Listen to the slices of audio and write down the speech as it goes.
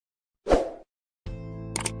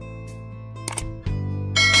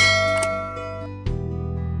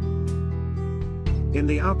In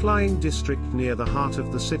the outlying district near the heart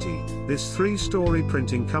of the city, this 3-story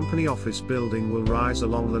printing company office building will rise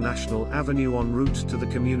along the National Avenue en route to the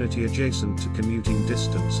community adjacent to commuting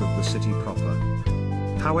distance of the city proper.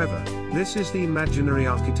 However, this is the imaginary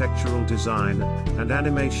architectural design and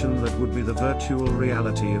animation that would be the virtual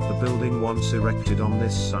reality of the building once erected on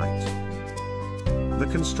this site. The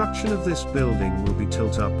construction of this building will be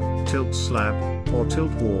tilt-up, tilt-slab, or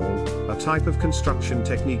tilt-wall, a type of construction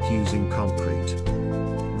technique using concrete.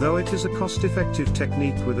 Though it is a cost-effective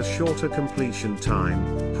technique with a shorter completion time,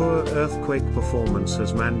 poor earthquake performance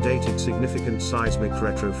has mandated significant seismic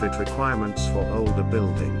retrofit requirements for older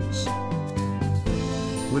buildings.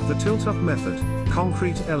 With the tilt-up method,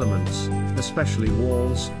 concrete elements, especially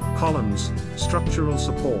walls, columns, structural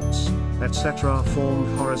supports, etc. are formed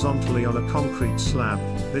horizontally on a concrete slab.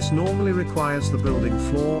 This normally requires the building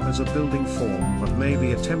floor as a building form but may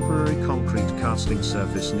be a temporary concrete casting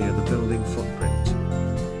surface near the building footprint.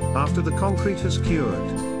 After the concrete has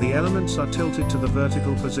cured, the elements are tilted to the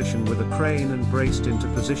vertical position with a crane and braced into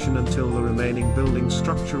position until the remaining building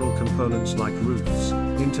structural components like roofs,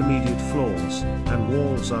 intermediate floors, and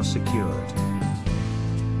walls are secured.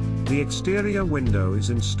 The exterior window is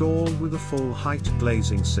installed with a full-height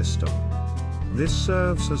glazing system. This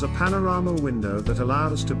serves as a panorama window that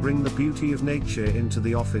allows to bring the beauty of nature into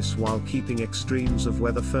the office while keeping extremes of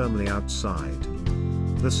weather firmly outside.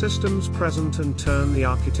 The systems present and turn the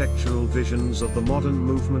architectural visions of the modern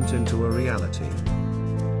movement into a reality.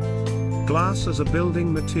 Glass as a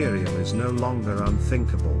building material is no longer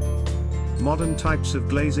unthinkable. Modern types of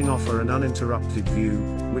glazing offer an uninterrupted view,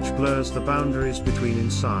 which blurs the boundaries between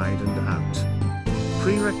inside and out.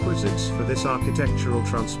 Prerequisites for this architectural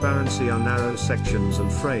transparency are narrow sections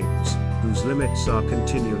and frames, whose limits are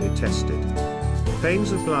continually tested.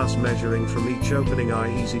 Panes of glass measuring from each opening are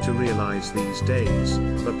easy to realize these days,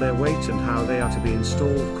 but their weight and how they are to be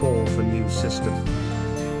installed call for new systems.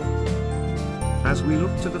 As we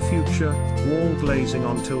look to the future, wall glazing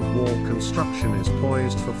on tilt-wall construction is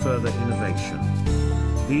poised for further innovation.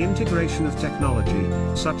 The integration of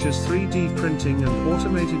technology, such as 3D printing and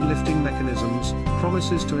automated lifting mechanisms,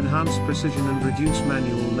 promises to enhance precision and reduce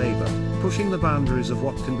manual labor, pushing the boundaries of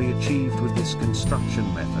what can be achieved with this construction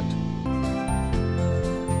method.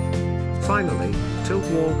 Finally,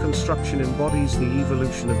 tilt-wall construction embodies the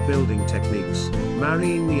evolution of building techniques,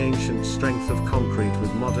 marrying the ancient strength of concrete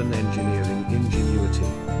with modern engineering ingenuity.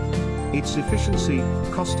 Its efficiency,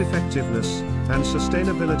 cost-effectiveness, and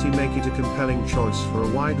sustainability make it a compelling choice for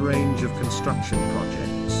a wide range of construction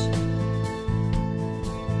projects.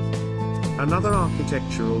 Another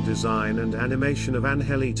architectural design and animation of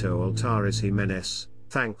Angelito Jimenez.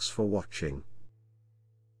 Thanks for watching.